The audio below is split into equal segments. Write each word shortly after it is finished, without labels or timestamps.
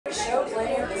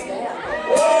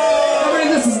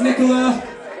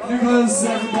Nicholas,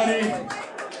 everybody.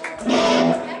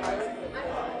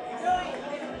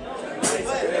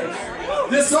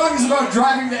 This song is about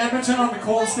driving to Edmonton on the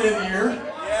coldest day of the year.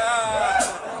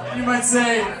 Yeah. You might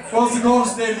say, well, it's the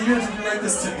coldest day of the year. Did you write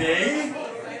this today?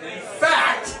 In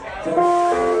fact,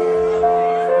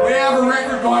 we have a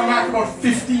record going back about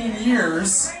 15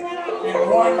 years in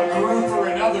one group or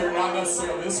another, not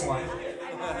necessarily this one.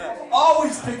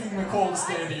 Always picking the coldest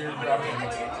day of the year to drive to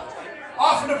Edmonton.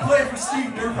 Often to play for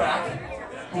Steve Durback,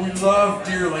 who we love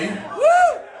dearly.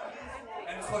 Woo!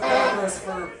 And it's looked after us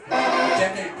for a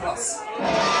decade plus.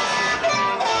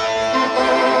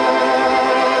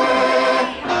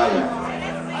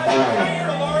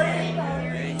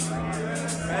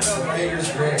 The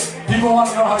finger's great. People want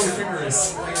to know how your finger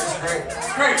is. The finger's great.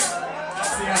 It's great.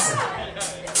 That's the answer.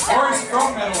 Lori's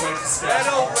from Meadow Lake,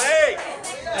 Meadow Lake!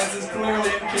 as is clearly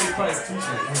indicated by his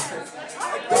t-shirt.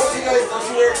 Don't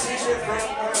you wear a t-shirt from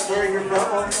where you're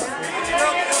from?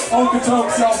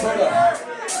 Okotoks, Alberta.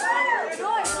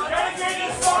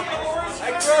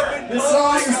 This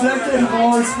song is dedicated to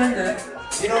Lori's finger.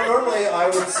 You know, normally I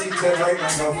would see Ted right now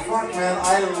and go, fuck man,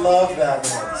 I love that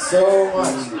man so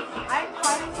much.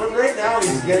 But right now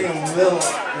he's getting a little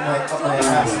up my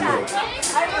ass.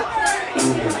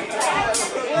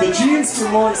 The genes for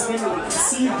Lori's finger were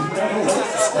conceived in Meadow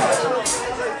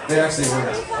Lake. They actually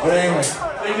weren't. But anyway.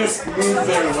 They just moved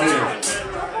there later.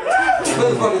 Play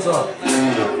the fucking song.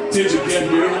 Did you get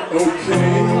here?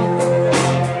 Okay.